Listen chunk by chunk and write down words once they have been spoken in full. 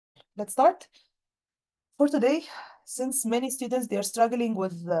let's start. For today, since many students, they are struggling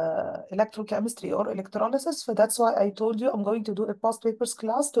with electrochemistry or electrolysis, so that's why I told you I'm going to do a past papers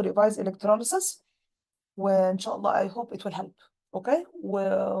class to revise electrolysis. Inshallah, I hope it will help. Okay,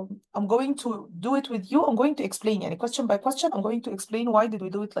 well, I'm going to do it with you. I'm going to explain, yani question by question. I'm going to explain why did we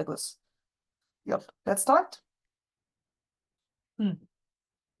do it like this. Yep, let's start.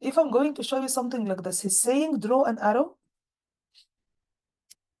 If I'm going to show you something like this, he's saying draw an arrow.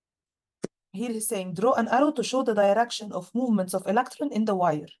 Here he's saying draw an arrow to show the direction of movements of electron in the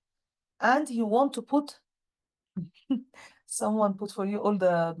wire. And you want to put, someone put for you all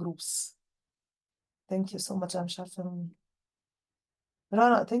the groups. Thank you so much. I'm sure from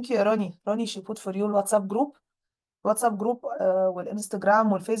Rana. Thank you, Ronnie. Ronnie, she put for you WhatsApp group. WhatsApp group with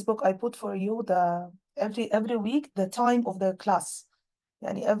Instagram with Facebook. I put for you the every week the time of the class.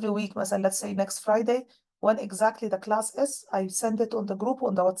 Yani every week, مثلا, let's say next Friday, when exactly the class is, I send it on the group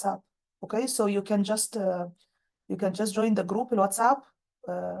on the WhatsApp. Okay, so you can just join the group in WhatsApp,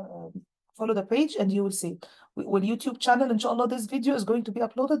 follow the page, and you will see. With YouTube channel, inshallah, this video is going to be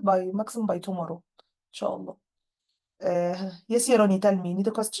uploaded by maximum by tomorrow, inshallah. Yes, Ronnie, tell me. Need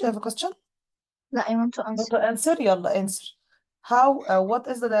a question? Have a question? لا, I want to Want answer. to answer? Yalla, answer. How? What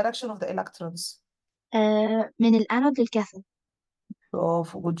is the direction of the electrons? من الأنود للكاثود. Oh,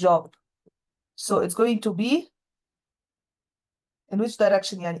 good job. So it's going to be in which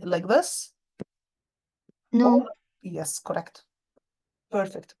direction? Yani, like this? No. Yes, correct.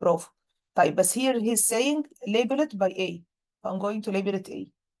 Perfect. Bravo. طيب, but here he's saying label it by A. I'm going to label it A.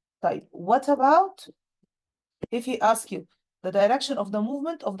 طيب, what about if he asks you the direction of the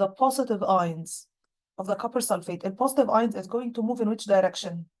movement of the positive ions of the copper sulfate? The positive ions is going to move in which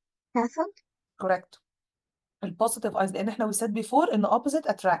direction? كاثود. Correct. The positive ions, لأن احنا we said before in the opposite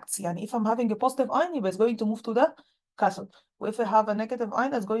attracts. يعني if I'm having a positive ion, يبقى it's going to move to the cathode. If I have a negative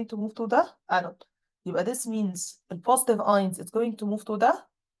ion, it's going to move to the anode. يبقى this means the positive ions, it's going to move to the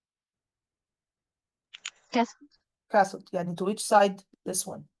كاثود. cathode. يعني to which side? This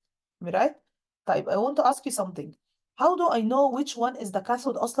one. Right? طيب, I want to ask you something. How do I know which one is the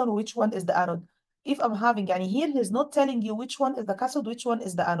cathode أصلا and which one is the anode? If I'm having, يعني here he's not telling you which one is the cathode, which one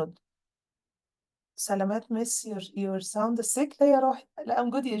is the anode. سلامات miss, your sound is sick. لا يا روحي. لا,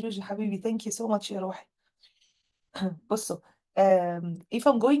 I'm good يا جوجي حبيبي. Thank you so much يا روحي. بصوا, if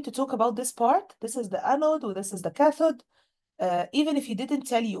I'm going to talk about this part, this is the anode or this is the cathode. Even if he didn't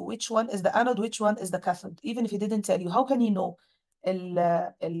tell you which one is the anode, which one is the cathode, even if he didn't tell you, how can you know?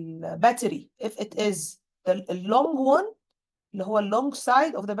 Battery, if it is the long one, اللي هو long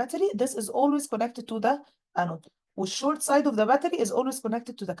side of the battery, this is always connected to the anode. The short side of the battery is always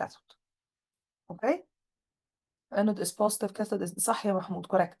connected to the cathode. Okay? Anode is positive, cathode is صح يا محمود,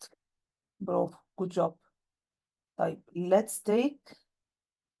 correct. برافو, good job. طيب, let's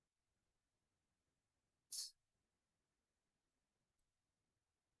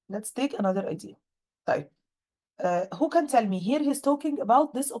take another idea. طيب, who can tell me? Here he's talking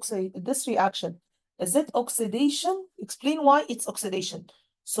about this reaction. Is it oxidation? Explain why it's oxidation.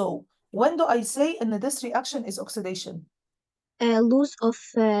 So when do I say in this reaction is oxidation? lose of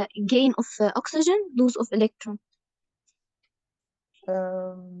gain of oxygen, lose of electron.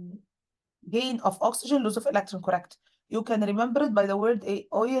 Gain of oxygen, lose of electron, correct. You can remember it by the word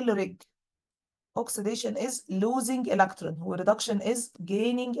oil rig. Oxidation is losing electron, reduction is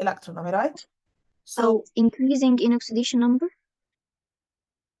gaining electron. Am I right? So increasing in oxidation number.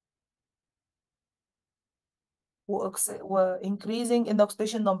 increasing in the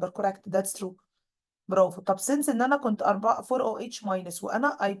oxidation number, correct, that's true. برافو. طب since ان انا كنت 4OH minus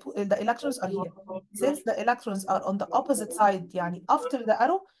وانا the electrons are here, since the electrons are on the opposite side, يعني after the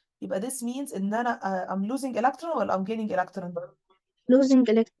arrow, يبقى this means ان انا I'm losing electron or I'm gaining electron? Losing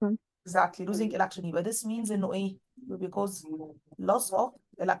electron. Exactly, losing electron. يبقى this means انه ايه? Because loss of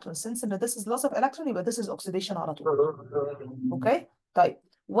electron. Since ان this is loss of electron, يبقى this is oxidation على طول. Okay? طيب,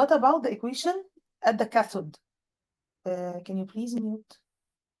 what about the equation at the cathode? Can you please mute?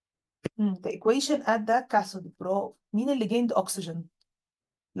 The equation at the cathode, bro. مين اللي gained oxygen?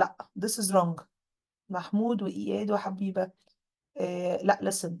 لا, this is wrong. محمود وإياد وحبيبة. لا,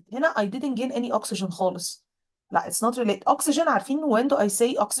 listen. هنا I didn't gain any oxygen خالص. لا, it's not related. Oxygen, عارفين when do I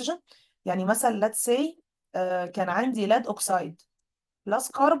say oxygen? يعني مثلا let's say كان عندي lead oxide plus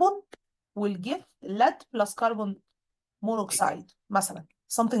carbon will give lead plus carbon monoxide مثلا.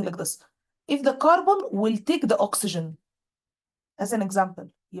 Something like this. If the carbon will take the oxygen as an example,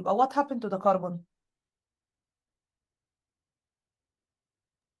 يبقى what happened to the carbon?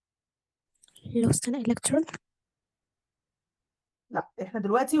 Lost an electron. لا, احنا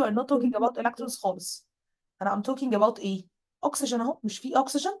دلوقتي we're not talking about electrons خالص. I'm talking about ايه؟ oxygen اهو, مش في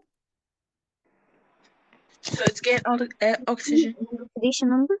oxygen؟ So it's gain oxygen. oxidation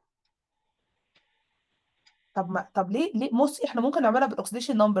number. طب ليه بصي احنا ممكن نعملها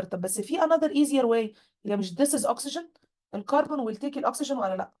بالاكسيديشن نمبر. طب بس في another easier way. هي مش this is oxygen. الكربون will take الاكسجين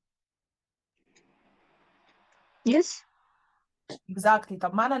ولا لا؟ Yes. exactly.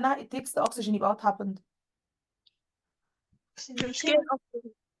 طب معنى انها it takes the oxygen يبقى what happened؟ It's gain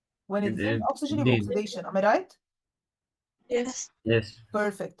oxygen. when it gains oxygen يبقى Indeed. oxidation. am I right؟ Yes. Yes.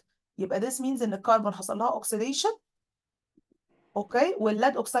 perfect. يبقى this means ان الكربون حصل لها oxidation. okay.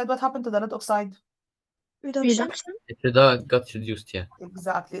 والlead oxide what happened to the lead oxide؟ Reduction. It got reduced, yeah.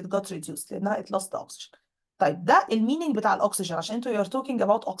 exactly it got reduced لانها it lost the oxygen. طيب ده المينينج بتاع الاكسجين عشان انتوا you're talking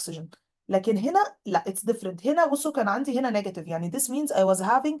about oxygen. لكن هنا لا it's different. هنا بصوا كان عندي هنا negative يعني this means I was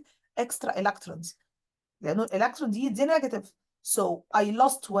having extra electrons لانه الالكترون دي negative. so I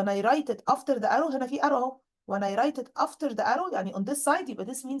lost when I write it after the arrow. هنا في arrow اهو. when I write it after the arrow يعني on this side يبقى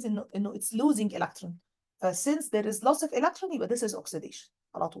this means انه it's losing electron. since there is loss of electron يبقى this is oxidation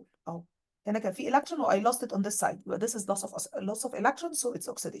على طول اهو. هنا كان في electron و I lost it on this side يبقى this is loss of electron so it's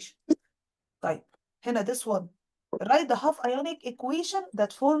oxidation. طيب هنا this one. write the half ionic equation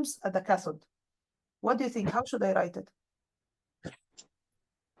that forms the cathode. what do you think? how should I write it?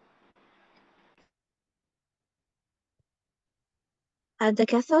 At the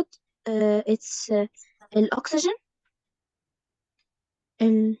cathode, it's الأكسجين.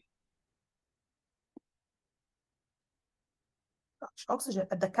 مش oxygen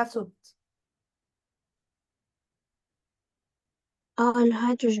at the cathode.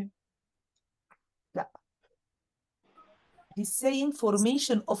 الهيدروجين. لا. He's saying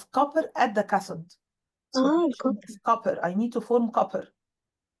formation of copper at the cathode. Formation of copper. I need to form copper.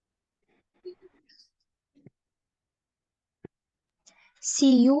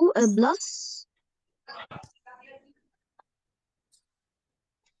 Cu plus.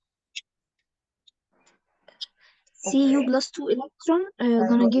 Cu plus 2 electron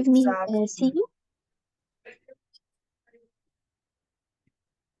gonna give me Cu.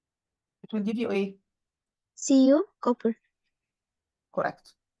 It will give you a Cu copper.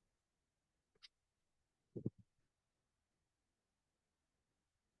 correct.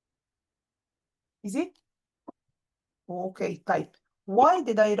 Easy? Okay, طيب. Why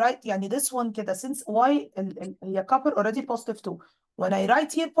did I write يعني this one كده since why هي copper already positive 2. When I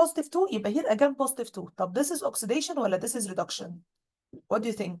write here positive 2 يبقى here again positive 2. طب this is oxidation ولا this is reduction? What do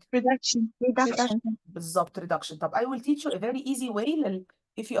you think? Reduction. بالظبط reduction. طب I will teach you a very easy way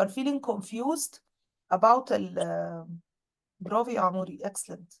if you are feeling confused about برافو يا عموري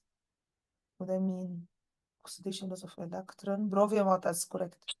excellent. وده مين؟ oxidation loss of electron. برافو يا معتز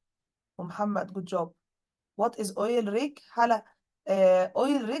correct. ومحمد good job. What is oil rig? حلا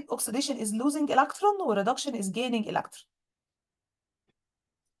oil rig oxidation is losing electron و reduction is gaining electron.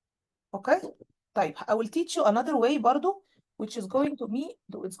 Okay? طيب I will teach you another way برضو which is going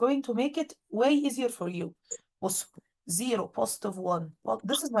to make it way easier for you. بص 0 positive 1. Well,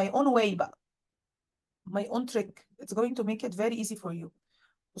 this is my own way بقى. My own trick. It's going to make it very easy for you.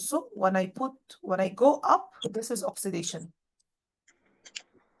 So when I go up, this is oxidation.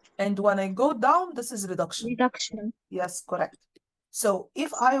 And when I go down, this is reduction. Reduction. Yes, correct. So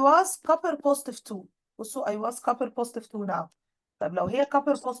if I was copper positive 2, so I was copper positive 2 now. طب لو هي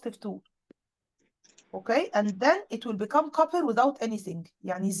copper positive 2, okay, and then it will become copper without anything,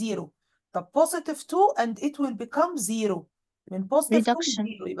 يعني 0. طب positive 2 and it will become 0. من positive 2 Reduction.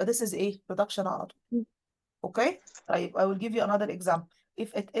 0 يبقى this is ايه؟ reduction على طول. Okay? طيب I will give you another example.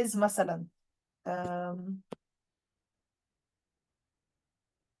 If it is مثلا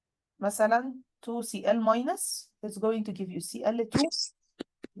مثلا 2Cl minus, it's going to give you Cl2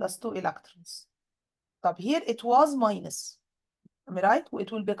 plus 2 electrons. طب here it was minus. Am I right?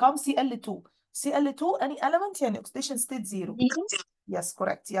 It will become Cl2. Cl2 any element يعني oxidation state 0. Yes,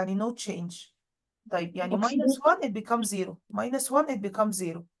 correct. يعني no change. طيب يعني minus 1 it becomes 0. Minus 1 it becomes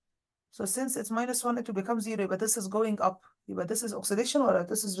 0. So since it's minus 1 it will become 0 but this is going up. But this is oxidation or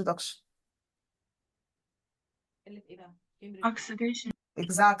this is reduction? Oxidation.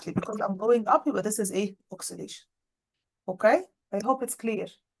 Exactly, because I'm going up, but this is a oxidation. Okay? I hope it's clear.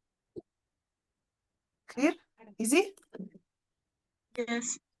 Clear? Easy?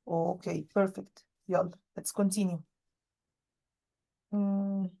 Yes. Okay, perfect. يلا, let's continue.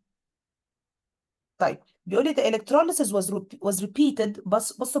 طيب, بيقول لي the electrolysis was repeated.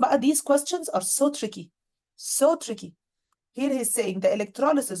 بصوا بقى, these questions are so tricky. So tricky. Here he's saying the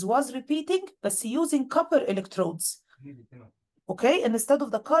electrolysis was repeating, but using copper electrodes. Okay, instead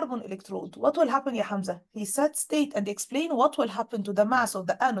of the carbon electrode. What will happen, ya Hamza? He said state and explain what will happen to the mass of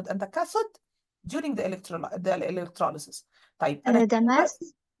the anode and the cathode during the electrolysis. طيب, the mass?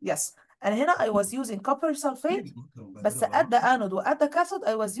 Yes. أنا هنا I was using copper sulfate بس at the anode و at the cathode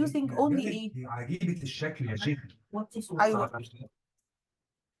I was using only إيه؟ عجيبة الشكل يا شيخ. أيوه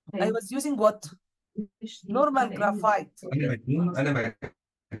I was using what? normal graphite. أنا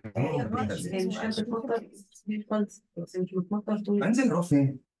أنزل أروح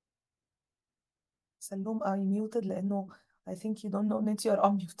فين؟ سلوم I muted لأنه I think you don't know that you are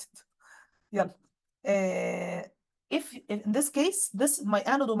unmuted. يلا. If in this case this my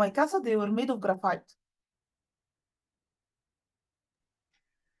anode or my cathode they were made of graphite.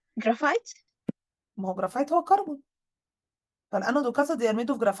 جرافايت. ما هو graphite هو كربون. فالانود والكاثود they are made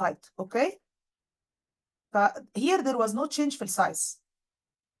of graphite. Okay. ف here there was no change في السايز.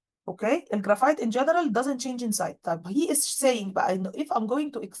 Okay. الجرافايت in general doesn't change in size. طب he is saying بقى إنه if I'm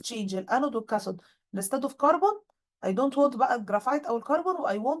going to exchange الانود والكاثود instead of carbon I don't want بقى الجرافايت أو الكربون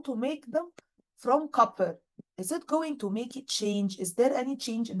I want to make them from copper. Is it going to make it change? Is there any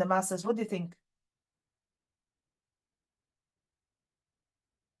change in the masses? What do you think?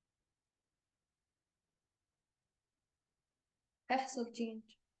 هيحصل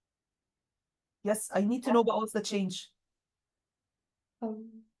change. Yes, I need to know about what's the change.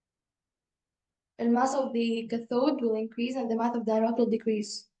 The mass of the cathode will increase and the mass of the anode will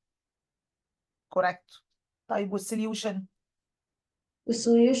decrease. Correct. طيب والsolution? The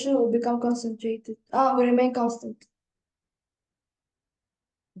solution will become concentrated. Will remain constant.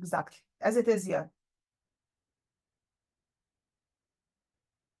 Exactly. As it is here.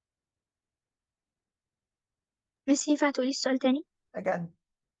 بس ينفع تقولي السؤال تاني؟ Again.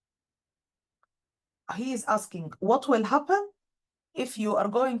 He is asking what will happen if you are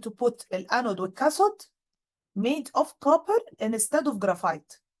going to put an anode with cathode made of copper instead of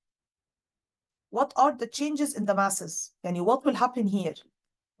graphite. What are the changes in the masses? يعني what will happen here?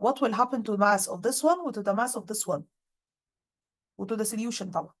 What will happen to the mass of this one or to the mass of this one? or to the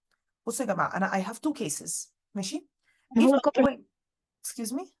solution طبعا. بصوا يا جماعة أنا I have two cases. ماشي؟ ما If هو I'm الكوبر. going...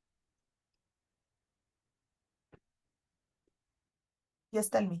 Excuse me? Yes,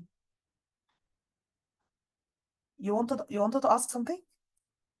 tell me. You wanted to ask something?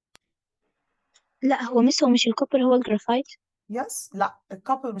 لا هو مش الكوبر هو الجرافايت. Yes. لا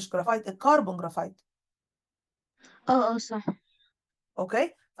الكوبر مش جرافايت الكربون جرافايت. صح. Okay.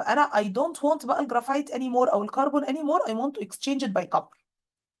 فأنا I don't want بقى الجرافايت anymore أو الكربون anymore. I want to exchange it by copper.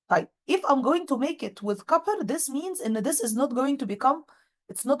 طيب if I'm going to make it with copper this means إن this is not going to become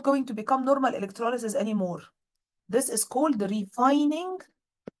it's not going to become normal electrolysis anymore. This is called the refining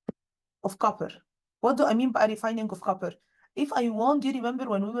of copper. What do I mean by refining of copper? If I want, do you remember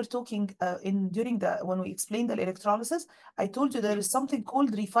when we were talking when we explained the electrolysis, I told you there is something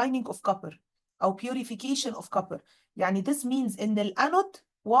called refining of copper or purification of copper. يعني this means in the anode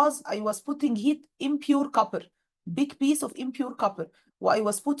I was putting heat impure copper, big piece of impure copper, I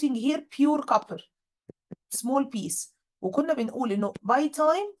was putting here pure copper, small piece. وكنا بنقول إنه by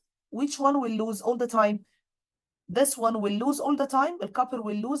time, which one will lose all the time? This one will lose all the time. The copper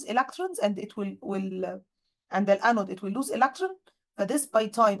will lose electrons and it and the anode it will lose electron. But this by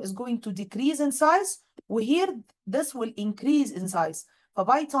time is going to decrease in size. Here this will increase in size. But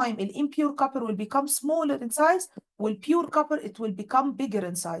by time the impure copper will become smaller in size. With pure copper it will become bigger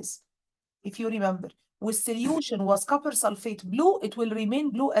in size. If you remember, with solution was copper sulfate blue, it will remain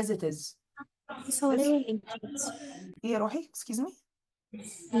blue as it is. بس هو ليه الانكريز؟ إيه يا روحي؟ Excuse me.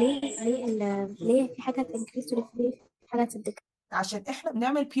 ليه في حاجة تنكريز وليه في حاجة تدك؟ عشان احنا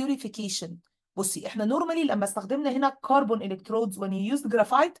بنعمل purification. بصي احنا normally لما استخدمنا هنا carbon electrodes when you use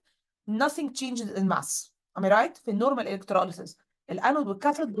graphite nothing changed in mass. Am I right? في normal electrolysis الانود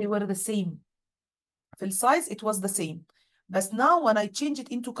والكاثود they were the same. في السايز it was the same. But now when I change it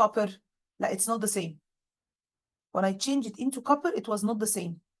into copper لا it's not the same. When I change it into copper it was not the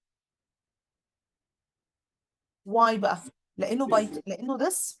same. Why بقى؟ لأنه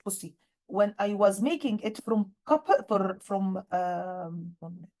this بصي when I was making it from copper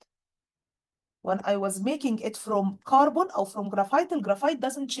one minute. When I was making it from carbon or from graphite, the graphite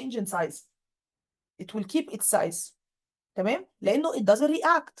doesn't change in size. It will keep its size. تمام؟ لأنه it doesn't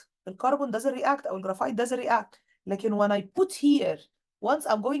react. The carbon doesn't react or graphite doesn't react. لكن when I put here, once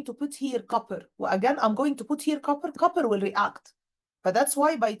I'm going to put here copper, again I'm going to put here copper will react. But that's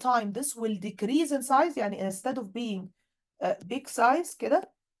why by time this will decrease in size. يعني instead of being big size كده,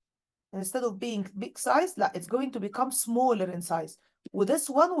 instead of being big size, لا, it's going to become smaller in size. This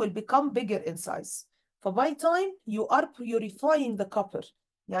one will become bigger in size. By time you are purifying the copper.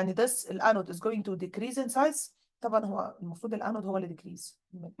 يعني this الانود is going to decrease in size. طبعا هو المفروض الانود هو اللي decrease.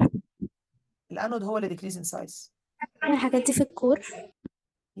 الانود هو اللي decrease in size. الحاجات دي في الكور.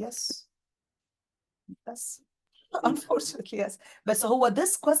 Yes. Yes. Unfortunately, yes. بس هو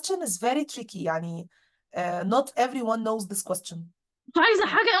this question is very tricky يعني not everyone knows this question. مش عايزة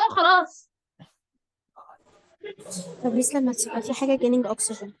حاجة أهو خلاص. طب لسه لما تبقى في حاجة gaining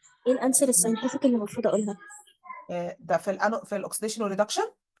oxygen، ايه الانسر الساينتفك اللي المفروض اقولها؟ ده في الاكسيديشن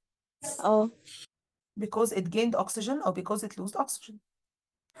والريدكشن اه because it gained oxygen or because it lost oxygen.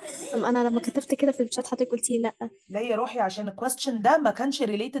 طب انا لما كتبت كده في الشات حضرتك قلتي لي لا. لا يا روحي عشان الكويستشن ده ما كانش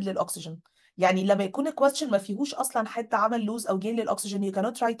related للاكسجين. يعني لما يكون الكويستشن ما فيهوش اصلا حد عمل لوز او جين للاكسجين you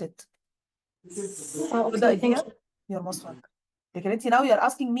cannot write it. اه Good اوكي idea. ثانك يو. You're most welcome. لكن انت now you're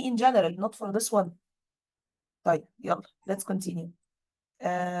asking me in general not for this one. طيب يلا let's continue.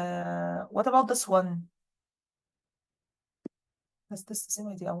 What about this one? بس this the same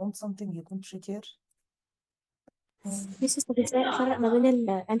idea. I want something يكون trickier. لسه طب ازاي افرق ما بين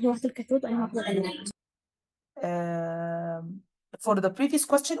انهي واحدة الكاثود وانهي واحدة الانود؟ For the previous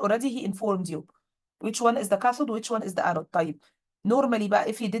question already he informed you which one is the cathode which one is the anode. طيب normally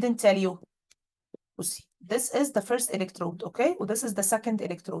بقى if he didn't tell you بصي this is the first electrode okay و this is the second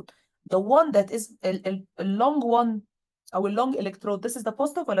electrode. The one that is a long one أو a long electrode this is the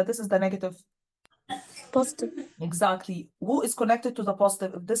positive ولا this is the negative? positive. Exactly. Who is connected to the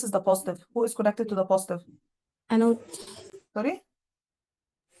positive? If this is the positive, who is connected to the positive? anode. Sorry?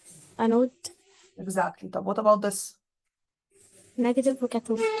 anode. Exactly. طب what about this? negative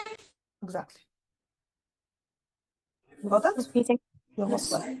وكاثود. Exactly. You got it? okay thank You're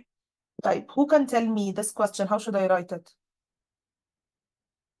most welcome. طيب who can tell me this question? How should I write it?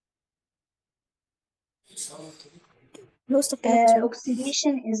 loss of electron.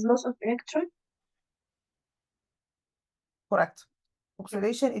 Oxidation is loss of electron. Correct.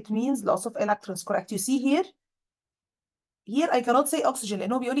 Oxidation, it means loss of electrons. Correct. You see here? Here I cannot say oxygen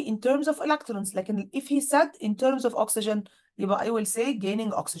لأنه بيقول لي in terms of electrons. لكن if he said in terms of oxygen يبقى I will say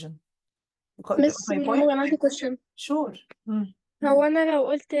gaining oxygen. بس My هو point? أنا عندي question. Sure. هو أنا لو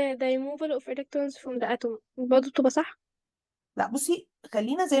قلت the removal of electrons from the atom برضه تبقى صح؟ لا بصي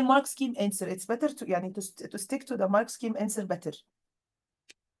خلينا زي المارك سكيم answer. It's better to يعني to stick to the mark scheme answer better.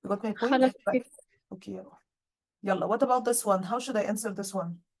 You got my point? خلاص Right. Okay. يلا what about this one? How should I answer this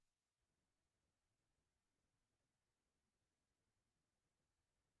one?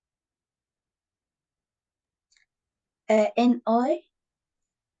 Ni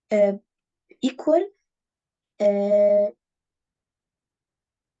equal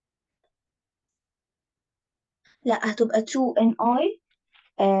لا هتبقى 2 Ni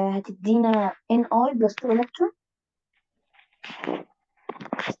هتدينا Ni plus 2 electron.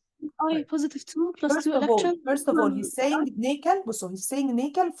 I positive 2 plus First 2 of all, electron. he's saying nickel. So he's saying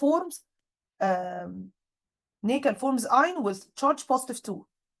nickel forms ion with charge positive 2.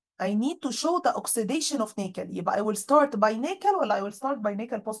 I need to show the oxidation of nickel. يبقى I will start by nickel or I will start by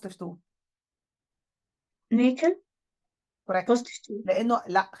nickel positive 2. Nickel Correct. positive 2. لأنه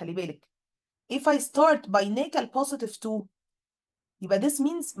لا خلي بالك. If I start by nickel positive 2 يبقى this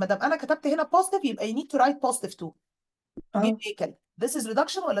means ما دام أنا كتبت هنا positive يبقى you need to write positive 2 to give nickel. This is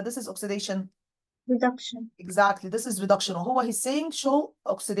reduction ولا this is oxidation? Reduction. Exactly. This is reduction. وهو he's saying show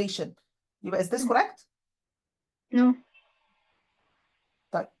oxidation. يبقى is this correct? No.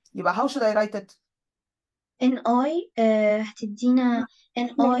 طيب يبقى how should I write it? Ni هتدينا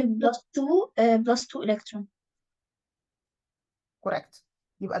Ni plus 2 plus 2 electron. Correct.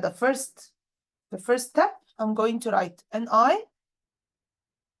 يبقى the first step I'm going to write Ni.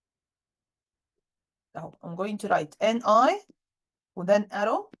 Now I'm going to write Ni and then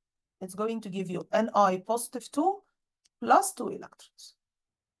arrow. It's going to give you Ni positive 2 plus 2 electrons.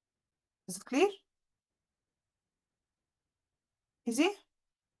 Is it clear? Easy?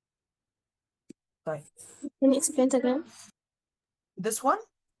 طيب. Can you explain it again? This one,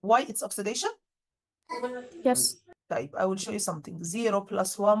 why it's oxidation? Yes. طيب, I will show you something. 0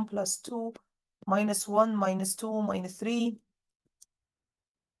 plus 1 plus 2 minus 1 minus 2 minus 3.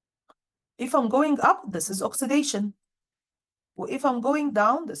 If I'm going up, this is oxidation. If I'm going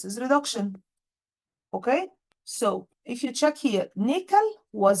down, this is reduction. Okay? So if you check here, nickel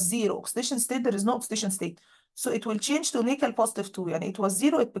was 0. Oxidation state, there is no oxidation state. So it will change to nickel positive 2. And it was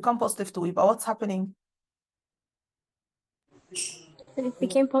 0, it become positive 2. But what's happening? It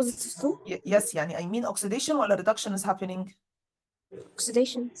became positive 2. Yes, يعني I mean oxidation or reduction is happening.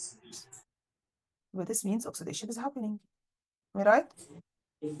 Oxidation. But this means oxidation is happening. Am I right?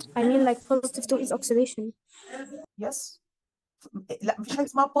 I mean like positive 2 is oxidation. Yes. لا مفيش حاجة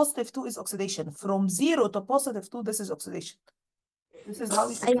اسمها positive 2 is oxidation. From 0 to positive 2, this is oxidation. This is how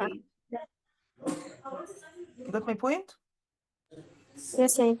it's أيوة. okay. You got my point?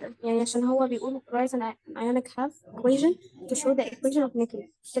 Yes يعني عشان هو بيقول write an ionic half equation to show the equation of nickel.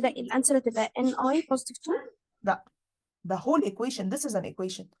 كده الأنسر هتبقى Ni positive 2 لا, the whole equation, this is an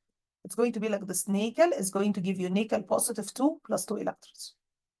equation. It's going to be like this. Nickel is going to give you nickel positive 2 plus 2 electrons.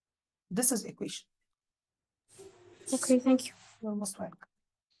 This is equation. Okay, thank you. You're most welcome.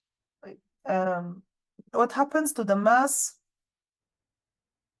 Right. What happens to the mass?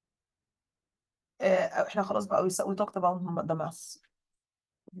 احنا خلاص بقى we talked about the mass.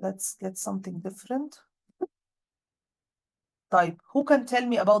 Let's get something different. طيب, who can tell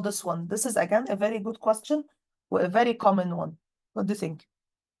me about this one? This is again a very good question, or a very common one. What do you think?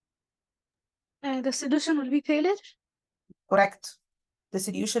 The solution will be paler. Correct. The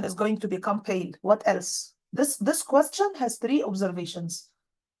solution is going to become pale. What else? This question has 3 observations,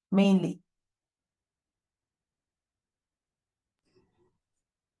 mainly.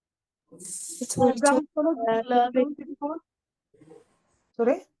 It will brown solid going to be four.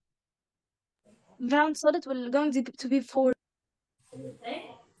 Sorry? brown solid will going to be 4.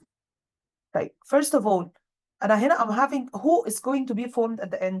 Right. First of all, أنا هنا I'm having who is going to be formed at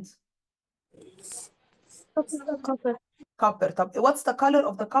the end? Copper. Copper. طب what's the color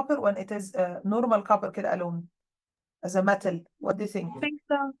of the copper when it is normal copper كده alone as a metal? What do you think? Pink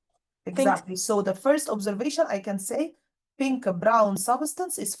brown. Exactly. So the first observation I can say pink brown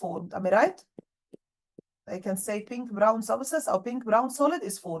substance is formed. Am I right? I can say pink brown substance or pink brown solid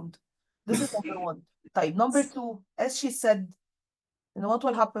is formed. This is number 1. طيب, number 2, as she said, you know what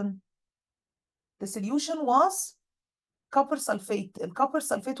will happen? The solution was copper sulfate. The copper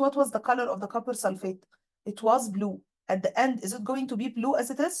sulfate, what was the color of the copper sulfate? It was blue. At the end, is it going to be blue as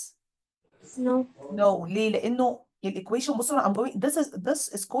it is? No. No. ليه؟ لأنه equation, بصوا, I'm going, this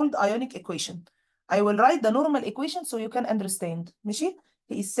is called ionic equation. I will write the normal equation so you can understand. ماشي?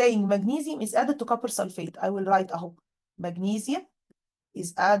 He is saying magnesium is added to copper sulfate. I will write أهو. Magnesium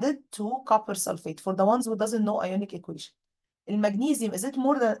is added to copper sulfate for the ones who doesn't know ionic equation. The magnesium, is it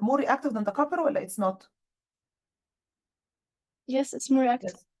more reactive than the copper or it's not? Yes, it's more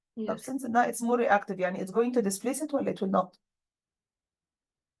active. Yes. طب since now it's more reactive, يعني it's going to displace it or it will not?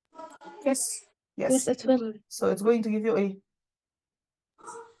 Yes. Yes. Yes, it will. So it's going to give you a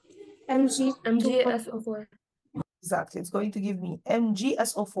MgSO4. exactly. It's going to give me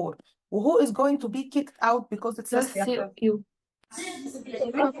MgSO4. Who is going to be kicked out because it's less Plus reactive? CU.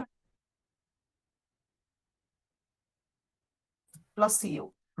 Copper. Plus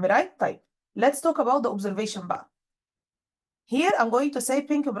Cu. Right? طيب. Let's talk about the observation بقى. Here I'm going to say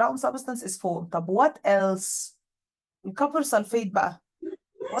pink brown substance is formed. طب what else? Copper sulfate بقى.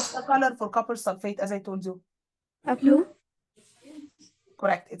 What's the color for copper sulfate as I told you? Blue.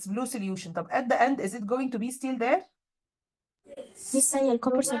 Correct. It's blue solution. طب at the end, is it going to be still there? دي الثانية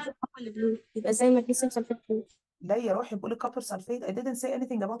الكوبر سلفيت هو اللي بلو يبقى زي المغنيسيوم سلفيت بلو. لا يا روحي, بقول copper sulfate. I didn't say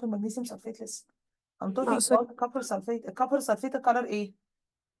anything about the magnesium sulfate لسه. I'm talking sorry. about copper sulfate. Copper sulfate color ايه?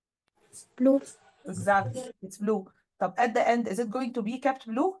 Blue. Exactly. It's blue. طب at the end, is it going to be kept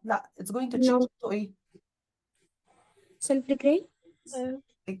blue? لا, it's going to change to ايه? Silver gray. لا.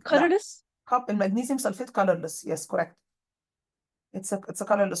 Colorless. Magnesium sulfate colorless. Yes, correct. It's a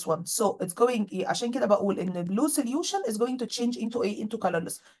colorless one. So it's going ايه? عشان كده بقول ان blue solution is going to change into ايه? Into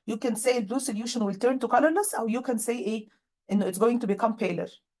colorless. You can say blue solution will turn to colorless, or you can say ايه? انه it's going to become paler.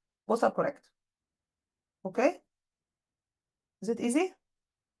 Both are correct. Okay? Is it easy?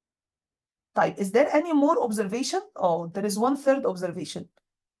 طيب, is there any more observation? Oh, there is one third observation.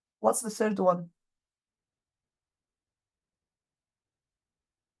 What's the third one?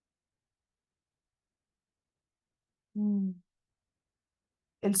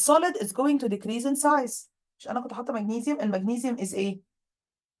 The solid is going to decrease in size. مش أنا كنت حاطة magnesium. المغنيسيوم is إيه؟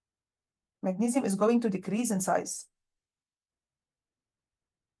 Magnesium is going to decrease in size.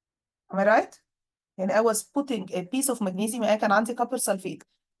 Am I right? يعني I was putting a piece of magnesium. يعني كان عندي copper sulfate.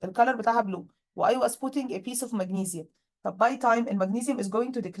 الcolor بتاعها blue. و I was putting a piece of magnesium. طب by time المغنيسيوم is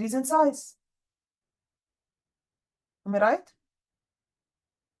going to decrease in size. Am I right?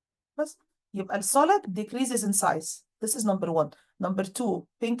 بس يبقى الsolid decreases in size. This is number 1. Number 2,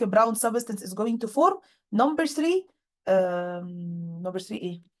 pink brown substance is going to form. Number 3,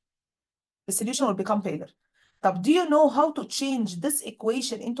 إيه? The solution will become paler. طب, do you know how to change this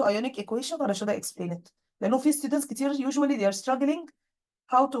equation into ionic equation, or should I explain it? لأنه في students كتير usually they are struggling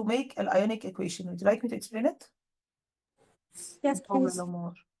how to make an ionic equation. Would you like me to explain it? Yes, please.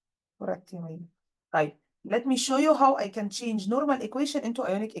 Correct. طيب, let me show you how I can change normal equation into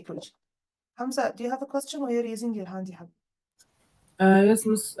ionic equation. Hamza, do you have a question while you're using your hand? Yes,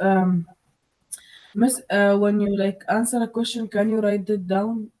 Miss. Miss, when you answer a question, can you write it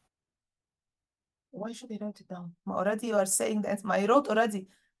down? Why should I write it down? Already you are saying the answer. I wrote already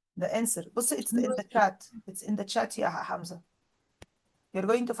the answer. It's in the chat. It's in the chat, yeah, Hamza. You're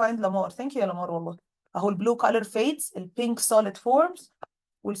going to find Lamar. Thank you, Lamar, والله. اهو البلو color fades, البينك solid forms,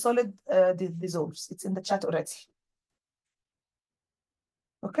 والsolid dissolves. It's in the chat already.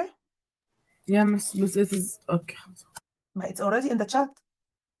 Okay? Yeah, Miss, it is okay. ما it's already in the chat.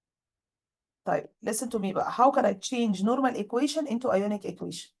 طيب listen to me بقى. How can I change normal equation into ionic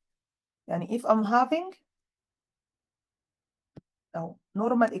equation؟ يعني if I'm having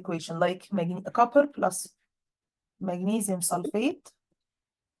normal equation like copper plus magnesium sulfate,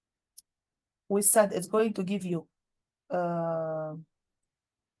 we said it's going to give you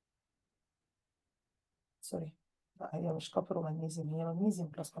sorry لا هي مش copper ومغنيسيوم، هي magnesium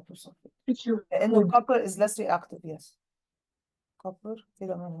plus copper sulfate لأنه copper is less reactive. Yes, copper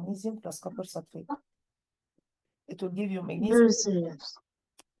كده magnesium plus copper sulfate, it will give you magnesium.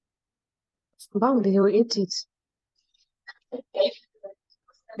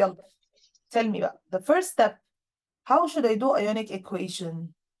 يلا tell me بقى the first step. How should I do ionic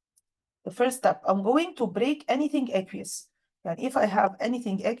equation? The first step, I'm going to break anything aqueous. يعني if I have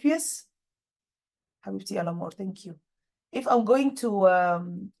anything aqueous, حبيبتي يا لمور, thank you. If I'm going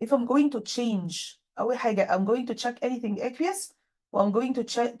to change أول حاجة, I'm going to check anything aqueous, I'm going to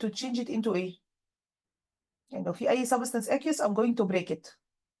change it into إيه؟ يعني لو في أي substance aqueous, I'm going to break it.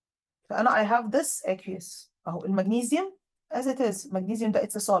 فأنا I have this aqueous. أهو المغنيسيوم as it is. magnesium ده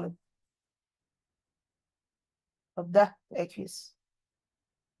it's a solid. طب ده aqueous.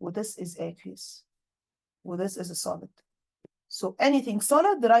 وthis is aqueous. وthis is a solid. So anything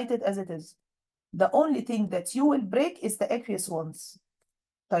solid, write it as it is. The only thing that you will break is the aqueous ones.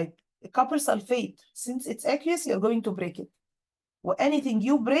 طيب copper sulfate, since it's aqueous, you're going to break it. Anything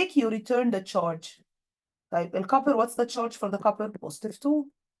you break, you return the charge. طيب الcopper, what's the charge for the copper? Positive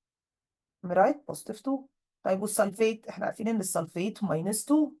 2. Am I right? Positive 2. طيب والسلفيت, احنا عارفين ان السلفيت minus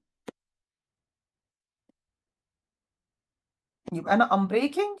 2. يبقى انا I'm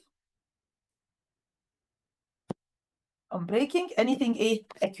breaking anything ايه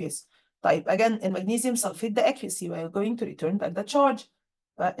aqueous. طيب again المغنيسيوم sulfate ده aqueous, you are going to return back the charge.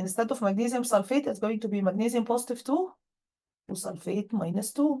 Instead of magnesium sulfate, it's going to be magnesium positive 2 وsulfate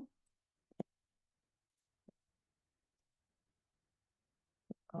minus 2.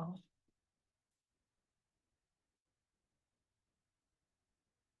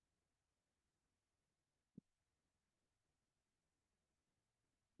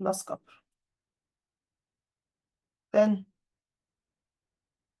 Plus copper. Then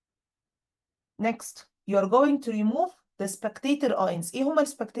next, you are going to remove the spectator ions. ايه هما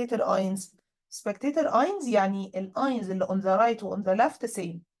spectator ions? Spectator ions يعني ions اللي on the right و on the left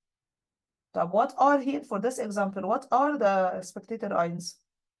same. طب what are here for this example? What are the spectator ions?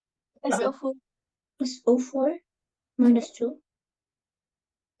 SO4 SO4 minus 2.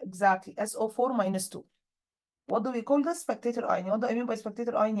 Exactly, SO4 minus 2. What do we call this? Spectator ion. What do I mean by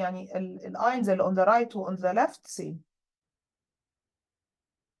spectator ion? يعني ions اللي on the right و on the left same.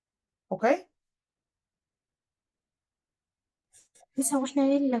 Okay? بس هو احنا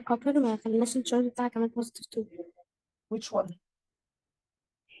ليه الكوبر ما خليناش الشارج بتاعها كمان بوزيتيف 2؟ Which one?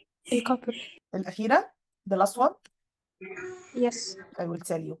 الكوبر. الأخيرة? The last one? Yes. I will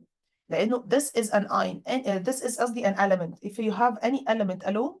tell you. لأنه this is an ion and this is قصدي an element. If you have any element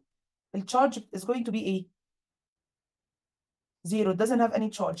alone, the charge is going to be a 0. It doesn't have any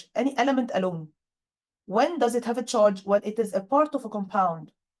charge. Any element alone. When does it have a charge? When it is a part of a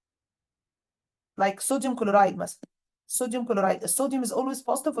compound. Like sodium chloride مثلا. Sodium chloride. The sodium is always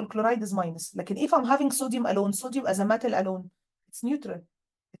positive and chloride is minus. Like if I'm having sodium alone, sodium as a metal alone, it's neutral.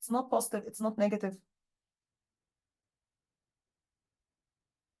 It's not positive, it's not negative.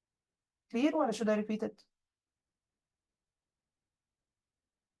 Clear or should I repeat it?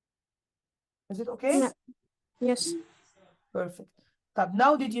 Is it okay? Yeah. Yes. Perfect. طب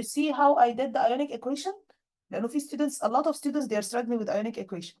now did you see how I did the ionic equation? لأنه في students, a lot of students, they are struggling with ionic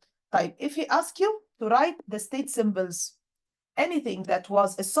equation. طيب if he ask you to write the state symbols, anything that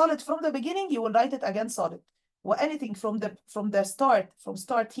was a solid from the beginning, you will write it again solid. Or anything from the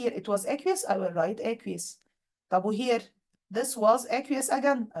start here, it was aqueous, I will write aqueous. طب here, this was aqueous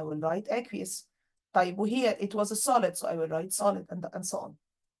again, I will write aqueous. طيب here, it was a solid, so I will write solid, and so on.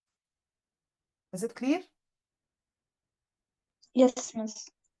 Is it clear? Yes, miss.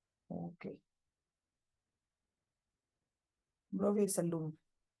 Okay. برافو يا سلوم.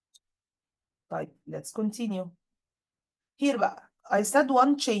 طيب, let's continue. Here بقى, I said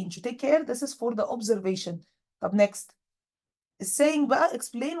one change. Take care, this is for the observation. طب next. It's saying بقى,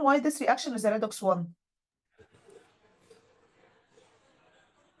 explain why this reaction is a redox 1.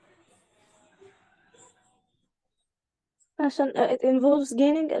 عشان it involves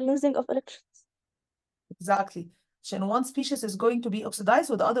gaining and losing of electrons. Exactly. عشان one species is going to be oxidized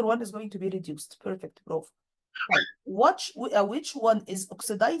and the other one is going to be reduced. Perfect, برافو. طيب which one is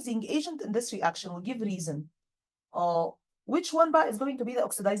oxidizing agent in this reaction? We'll give reason. Which one بقى is going to be the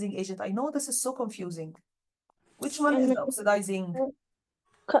oxidizing agent? I know this is so confusing. Which one is the oxidizing?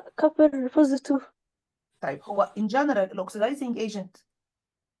 copper positive. طيب هو in general the oxidizing agent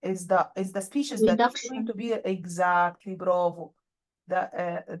is the species that is going Reduction. to be exactly برافو.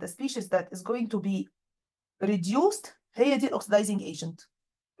 The species that is going to be reduced هي دي oxidizing agent.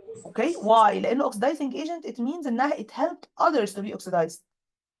 Okay, why? لأنه oxidizing agent it means إنها it helped others to be oxidized.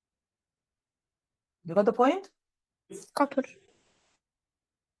 You got the point? copper.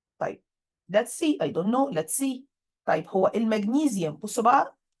 طيب let's see. I don't know. Let's see. طيب هو المغنيسيوم بصوا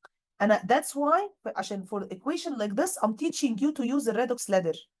بقى أنا that's why عشان for equation like this I'm teaching you to use the redox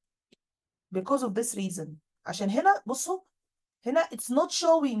ladder because of this reason. عشان هنا بصوا هنا it's not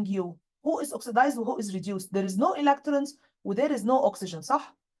showing you who is oxidized and who is reduced. There is no electrons and there is no oxygen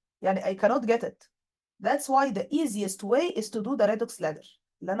صح؟ يعني I cannot get it. That's why the easiest way is to do the redox ladder.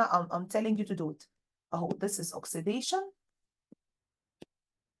 اللي أنا I'm telling you to do it. أهو this is oxidation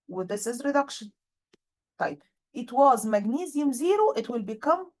and this is reduction. طيب it was magnesium 0 it will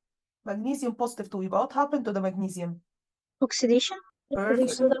become magnesium positive 2. يبقى what happened to the magnesium? Oxidation.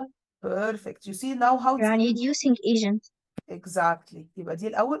 Perfect. Perfect. You see now how it's يعني reducing agent. exactly. يبقى دي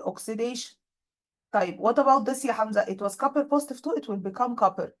الأول oxidation. طيب what about this يا حمزة? It was copper positive 2 it will become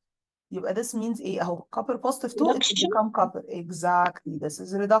copper. يبقى this means إيه أهو copper positive 2 it will Reduction. become copper. Exactly. This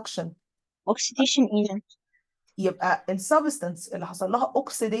is reduction. Oxidation agent. يبقى السبستانس اللي حصل لها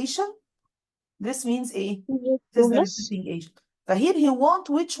oxidation this means إيه؟ This is the Plus. reducing agent. فهير he want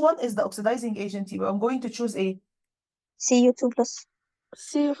which one is the oxidizing agent. يبقى I'm going to choose إيه؟ CO2 plus.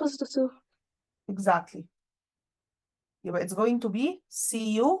 C positive. Exactly. يبقى it's going to be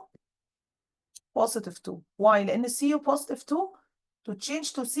Cu positive 2. Why? لأن Cu positive 2 to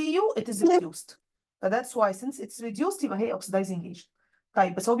change to Cu it is reduced. That's why since it's reduced يبقى هي oxidizing agent.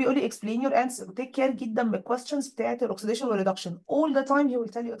 طيب بس هو بيقول لي explain your answer. Take care جدا من questions بتاعت oxidation و reduction. All the time he will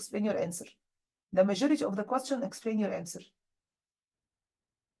tell you explain your answer. The majority of the question explain your answer.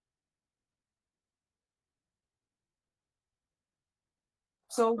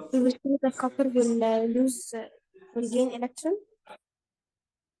 So The copper will gain electron.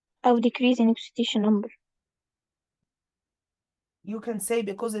 أو decrease in oxidation number. you can say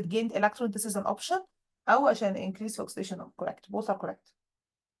because it gained electron this is an option أو عشان increase oxidation number. Correct. Both are correct.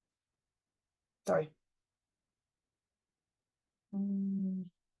 Sorry.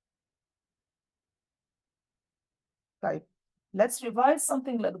 طيب let's revise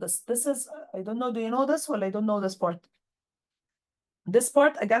something like this. This is I don't know do you know this or I don't know this part. This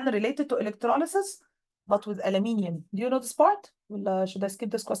part again related to electrolysis but with aluminium. Do you know this part? ولا should I skip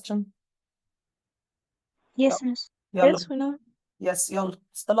this question? Yes, miss. يلا. Yes, we know. Yes, يلا.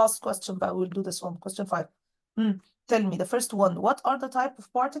 It's the last question but we'll do this one. Question 5. Tell me the first one. What are the type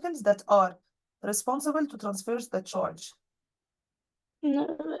of particles that are responsible to transfer the charge?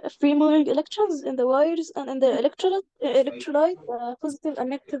 Free moving electrons in the wires and in the electrolyte, positive and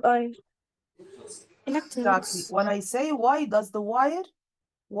negative ion. Exactly. Electrons. When I say why does the wire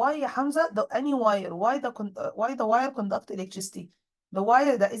why يا حمزة any wire why the wire conduct electricity? The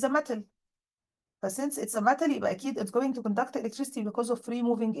wire that is a metal. But since it's a metal يبقى أكيد it's going to conduct electricity because of free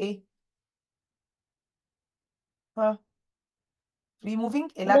moving إيه؟ Free moving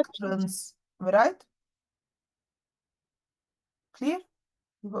electrons. Am I right? Clear?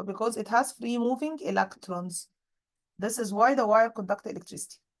 Because it has free moving electrons. This is why the wire conduct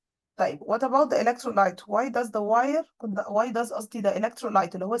electricity. طيب what about the electrolyte? Why does قصدي the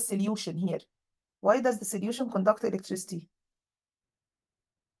electrolyte اللي هو solution here? Why does the solution conduct electricity?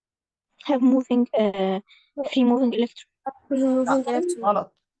 Have moving free moving electron. Free moving لا electrons.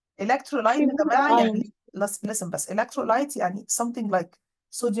 غلط. Electrolyte Free يا جماعة moving يعني listen بس electrolyte يعني something like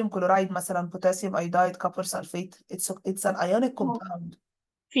sodium chloride مثلا potassium iodide copper sulfate it's an ionic compound.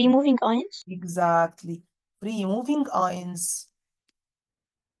 Free moving ions. Exactly. Free moving ions.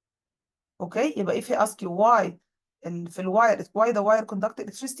 Okay يبقى if he ask you why في الواير why the wire conduct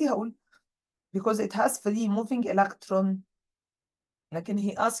electricity هقول because it has free moving electron. لكن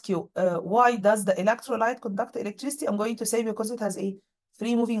he ask you why does the electrolyte conduct electricity? I'm going to say because it has a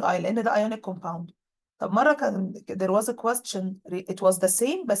free moving ion لأن ده ionic compound. طب مرة كان there was a question it was the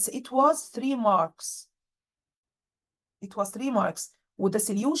same بس it was 3 marks. It was 3 marks with the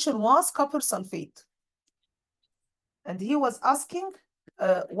solution was copper sulfate. And he was asking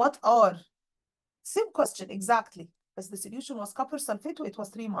what are same question exactly but the solution was copper sulfate it was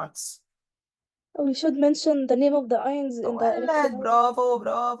 3 marks. We should mention the name of the ions in the Well, electrolyte. bravo,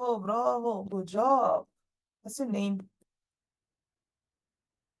 bravo, bravo. Good job. What's your name?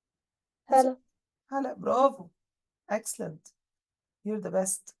 هلا. هلا. برافو. Excellent. You're the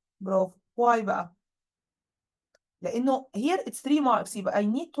best. برافو. Why بقى؟ لأنه here it's 3 marks يبقى I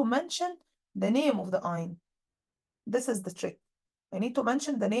need to mention the name of the ion. This is the trick. I need to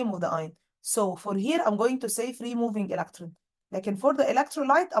mention the name of the ion. So for here I'm going to say free moving electron. لكن for the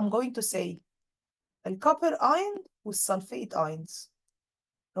electrolyte I'm going to say الcopper ion والsulfate ions.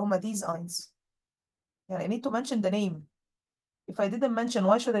 هما these ions. يعني I need to mention the name. If I didn't mention,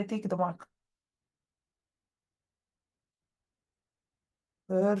 why should I take the mark?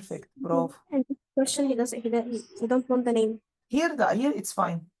 Perfect. Bravo. And this question he don't want the name. Here it's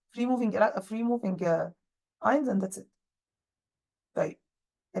fine. Free moving ions and that's it. طيب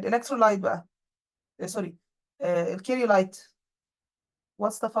الالكترولايت بقى sorry الكيريولايت.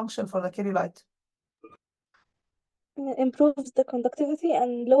 What's the function for the kerylite? Improves the conductivity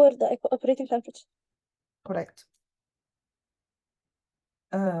and lower the operating temperature. Correct.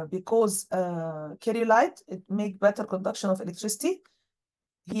 Because kerylite it make better conduction of electricity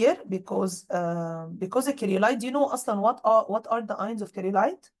here because the kerylite, do you know أصلا what are the ions of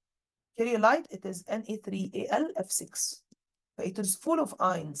kerylite? Kerylite it is Na3Al(F6). It is full of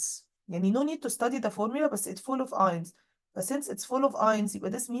ions. يعني no need to study the formula but it's full of ions. But since it's full of ions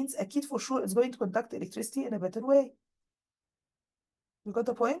يبقى this means أكيد for sure it's going to conduct electricity in a better way. You got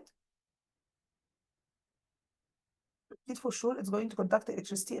the point? أكيد for sure it's going to conduct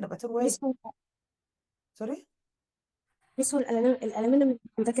electricity in a better way. Sorry? بس هو الألمنيوم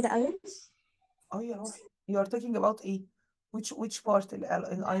ده كده ion. Oh يا روحي. You are talking about ايه؟ which part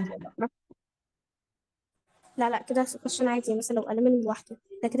الأيونز ولا؟ لا كده question عادي، مثلا لو ألمنيوم لوحده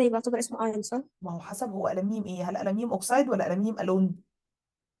ده كده يبقى يعتبر اسمه ion صح؟ ما هو حسب هو ألمنيوم ايه؟ هل ألمنيوم أوكسايد ولا ألمنيوم ألون؟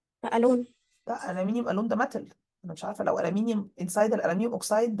 ألون. لا ألمنيوم ألون ده ميتال. أنا مش عارفة لو ألمنيوم inside الألمنيوم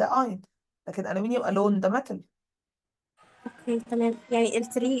أوكسايد ده ايون. لكن ألمنيوم ألون ده ميتال. اوكي تمام، يعني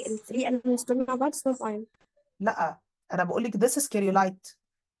الثري elements دول مع بعض اسمهم ion. لا أنا بقول لك this is kerylite.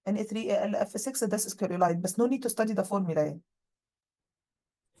 Na3Al(F6) this is kerylite بس no need to study the formula يعني.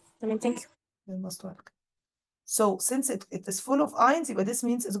 تمام thank you. You must work. So since it is full of ions يبقى this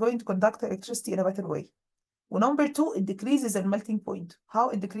means it's going to conduct electricity in a better way. ونمبر 2 it decreases the melting point. How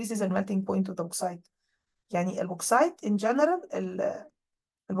it decreases the melting point of the bauxite? يعني البوكسايت in general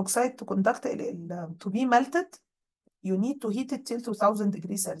البوكسايت to conduct to be melted you need to heat it till 2000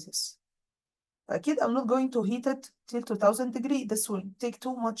 degrees Celsius. أكيد I'm not going to heat it till 2000 degrees. This will take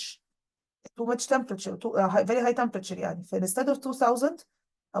too much temperature, very high temperature يعني. instead of 2000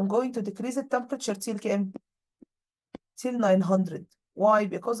 I'm going to decrease the temperature till كام؟ till 900. Why?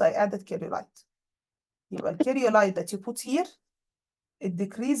 Because I added kerylite. يبقى kerylite that you put here it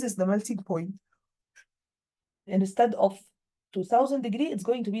decreases the melting point. Instead of 2000 degree it's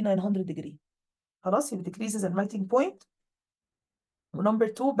going to be 900 degree. خلاص it decreases the melting point. Number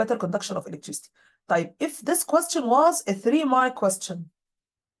 2 better conduction of electricity. طيب if this question was a 3-mark question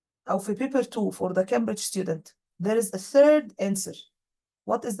أو في paper 2 for the Cambridge student there is a third answer.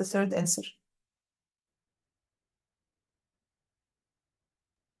 What is the third answer?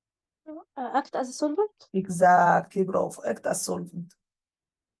 Act as a solvent. Exactly. برافو. Act as solvent.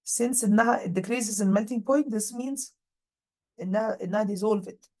 Since إنها it decreases the melting point this means إنها dissolve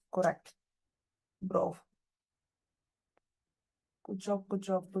it. Correct. برافو. Good job, good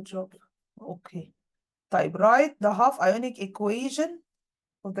job, good job. Okay. طيب write the half ionic equation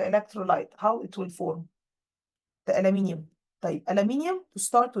of the electrolyte. How it will form. The aluminium. طيب aluminium to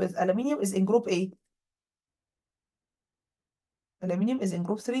start with. Aluminium is in group A. Aluminium is in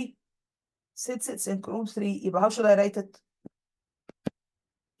group 3. Since it's in group 3 يبقى how should I write it?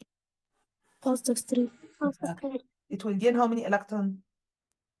 positive 3. Exactly. It will gain how many electrons?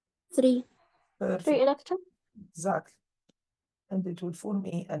 3. 3 Perfect. electron. Exactly. And it will form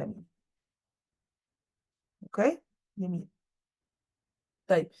a aluminium. Okay? جميل.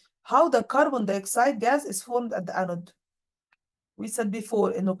 طيب how the carbon dioxide gas is formed at the anode? We said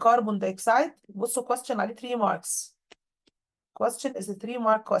before إنه carbon dioxide بصوا question عليه 3 marks. Question is a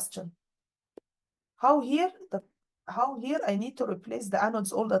 3-mark question. How here I need to replace the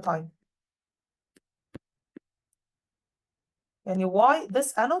anodes all the time. يعني why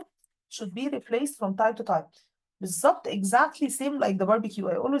this anode should be replaced from time to time. بالظبط exactly same like the barbecue.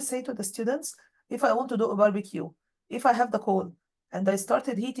 I always say to the students, if I want to do a barbecue, if I have the coal and I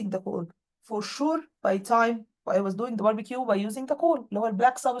started heating the coal, for sure by time I was doing the barbecue by using the coal اللي هو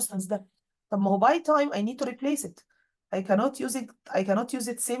black substance ده. طب ما هو by time I need to replace it. I cannot use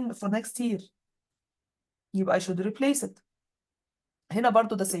it same for next year. يبقى I should replace it. هنا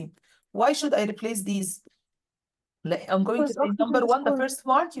برضو the same. Why should I replace these? I'm going to Because say number oxygen is 1, the core. first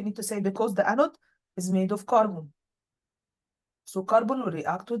mark, you need to say because the anode is made of carbon. So carbon will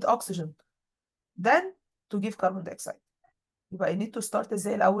react with oxygen. Then to give carbon dioxide. يبقى I need to start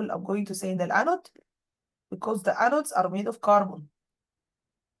ازاي الأول. I'm going to say in the anode because the anodes are made of carbon.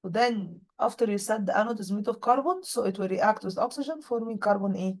 So then after you said the anode is made of carbon, so it will react with oxygen forming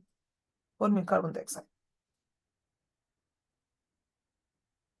carbon ايه? Forming carbon dioxide.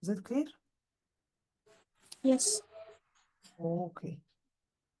 Is it clear? Yes. Okay.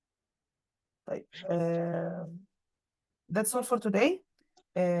 طيب that's all for today.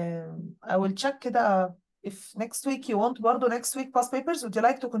 I will check كده if next week you want برضه next week past papers. Would you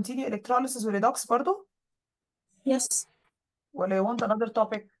like to continue electrolysis و redox برضه? Yes. ولا you want another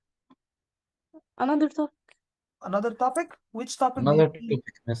topic? Another topic. Another topic? Which topic do Another you think?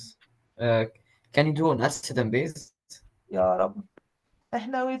 topic, miss. Can you do an acid and base? يا رب.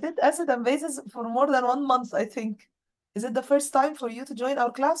 احنا we did acid and bases for more than 1 month, I think. Is it the first time for you to join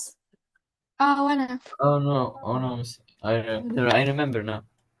our class? وأنا Oh no, miss. I remember now.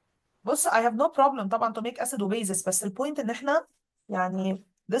 بص I have no problem طبعا to make acid وبيزس بس البوينت ان احنا يعني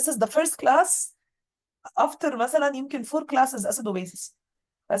this is the first class after مثلا يمكن 4 classes acid وبيزس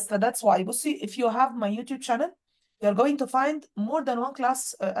بس that's why بصي if you have my YouTube channel you're going to find more than 1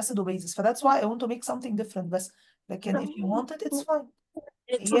 class acid وبيزس that's why I want to make something different بس لكن if you want it it's fine.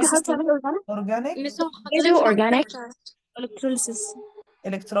 ممكن حد تعمل organic؟ organic مس هو do حضرتك organic. electrolysis.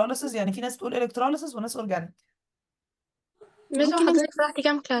 electrolysis يعني في ناس بتقول electrolysis وناس organic. مس هو ممكن حضرتك فتحتي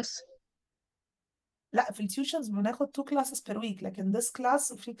كام كلاس؟ لا في التيوشنز بناخد 2 classes per week لكن this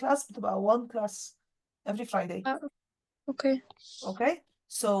class free class بتبقى 1 class every Friday. اوكي. Okay,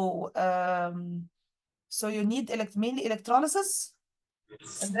 so you need mainly electrolysis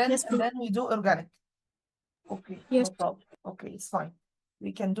and then Yes, please. we do organic. Okay, Yes. no problem. Okay, it's fine.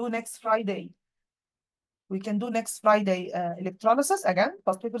 We can do next Friday. We can do next Friday electrolysis again,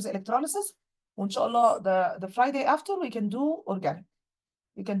 past papers electrolysis. وإن شاء الله the Friday after we can do organic.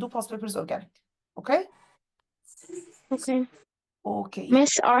 We can do past papers organic. Okay? Okay. Okay.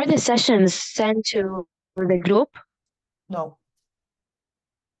 Miss, are the sessions sent to the group? No.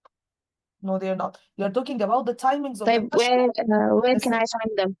 No, they're not. You're talking about the timings of the طيب where can I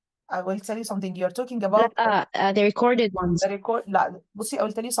find them? I will tell you something. You're talking about The recorded ones. the record. لا بصي I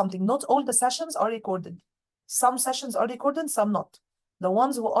will tell you something. Not all the sessions are recorded. Some sessions are recorded, some not. The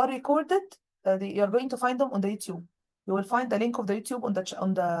ones who are recorded, you're going to find them on the YouTube. You will find the link of the YouTube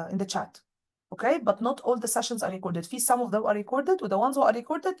in the chat. Okay, but not all the sessions are recorded. Some of them are recorded. With the ones who are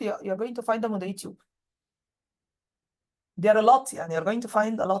recorded, you're going to find them on the YouTube. There are a lot. Yeah, you're going to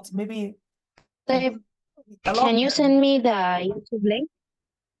find a lot. Maybe طيب, a lot. can you send me the YouTube link?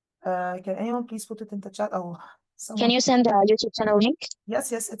 Can anyone please put it in the chat? Oh, Can someone. you send the YouTube channel link?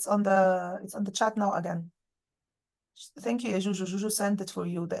 Yes, it's on the chat now again. Thank you, Juju. Juju sent it for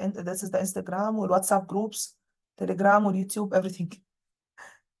you. This is the Instagram or WhatsApp groups, Telegram or YouTube, everything.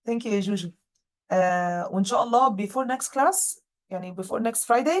 Thank you, Juju. وإن شاء الله before next class, يعني before next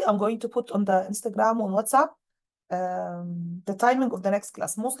Friday, I'm going to put on the Instagram and WhatsApp the timing of the next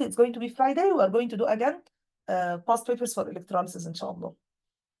class. Mostly it's going to be Friday. We are going to do again past papers for electrolysis إن شاء الله.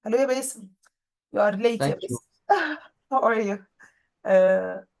 Hello يا باسم. You are late. Thank you. How are you?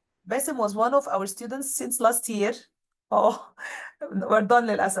 Basim was one of our students since last year. Oh, we're done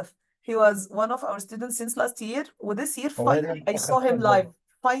للأسف. He was one of our students since last year. With this year, finally, I saw him live.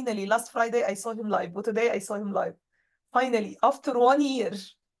 Finally, last Friday, I saw him live. But today, I saw him live. Finally, after 1 year.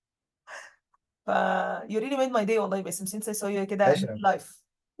 You really made my day, والله باسم, since I saw you كده live.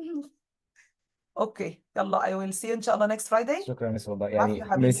 اوكي يلا I will see you ان شاء الله next Friday. شكرا يا مس والله عفوا يعني يا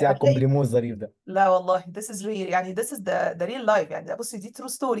حبيبي. ميرسي على الكومبليمون الظريف ده. لا والله this is real يعني this is the real life يعني بصي دي true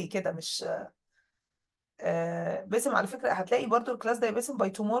story كده مش باسم على فكرة هتلاقي برضو الكلاس ده يا باسم by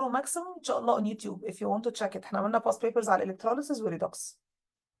tomorrow maximum ان شاء الله on YouTube if you want to check it. احنا عملنا past papers على electrolysis و redox.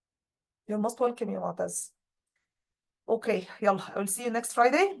 You're most welcome يا معتز. اوكي يلا I will see you next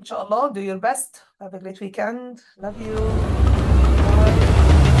Friday ان شاء الله. Do your best. Have a great weekend. Love you. Bye.